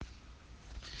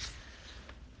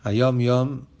Hayom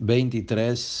Yom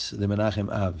 23 de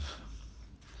Menachem Av.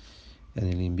 En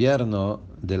el invierno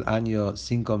del año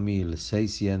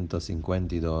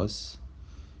 5652,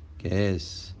 que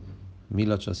es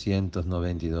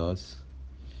 1892,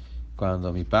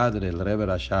 cuando mi padre, el Rebbe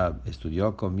Rashab,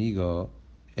 estudió conmigo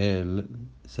el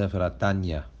Sefer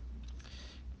Tanya,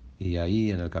 y ahí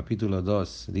en el capítulo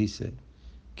 2 dice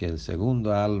que el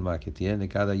segundo alma que tiene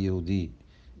cada Yehudí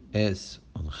es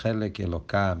un Helek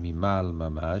Eloká Mimal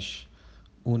Mamash,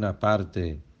 una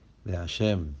parte de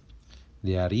Hashem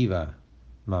de arriba,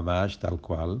 Mamash, tal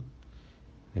cual.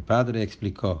 Mi padre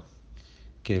explicó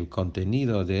que el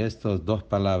contenido de estas dos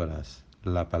palabras,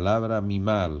 la palabra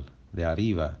Mimal, de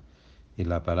arriba, y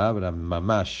la palabra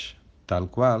Mamash, tal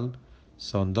cual,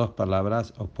 son dos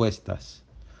palabras opuestas.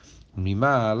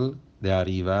 Mimal, de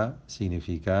arriba,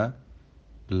 significa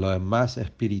lo más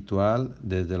espiritual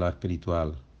desde lo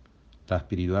espiritual.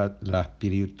 La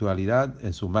espiritualidad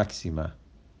en su máxima.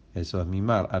 Eso es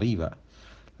mimar, arriba.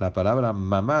 La palabra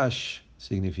mamash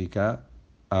significa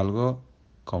algo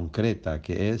concreta,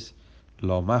 que es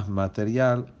lo más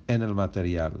material en el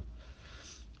material.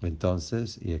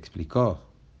 Entonces, y explicó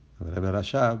el Rebbe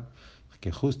Rashab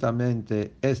que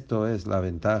justamente esto es la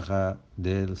ventaja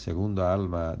del segundo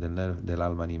alma, del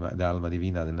alma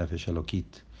divina, del Nefesh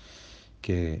Elokit,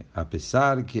 que a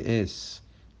pesar que es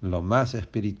lo más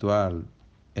espiritual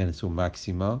en su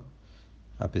máximo,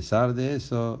 a pesar de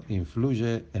eso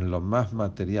influye en lo más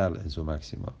material en su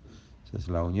máximo. Es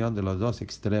la unión de los dos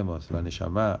extremos. La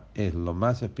Neshama es lo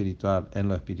más espiritual en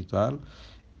lo espiritual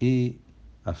y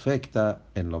afecta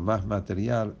en lo más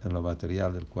material, en lo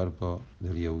material del cuerpo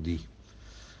del Yehudí.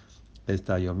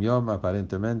 Esta Yom Yom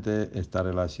aparentemente está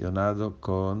relacionado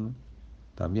con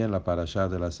también la parashá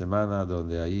de la semana,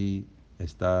 donde ahí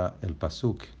está el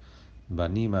pasuk,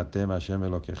 Banim atem Hashem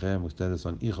Elokechem, ustedes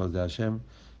son hijos de Hashem,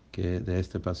 que de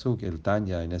este pasuk, el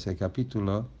Tanya, en ese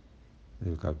capítulo,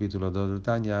 el capítulo 2 del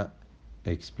Tanya,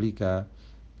 explica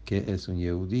que es un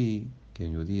Yehudí, que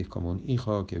un Yehudí es como un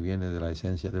hijo que viene de la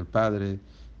esencia del Padre,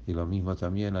 y lo mismo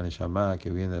también la Neshama, que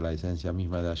viene de la esencia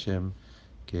misma de Hashem,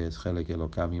 que es Helek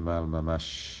Elokam Imal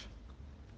Mamash.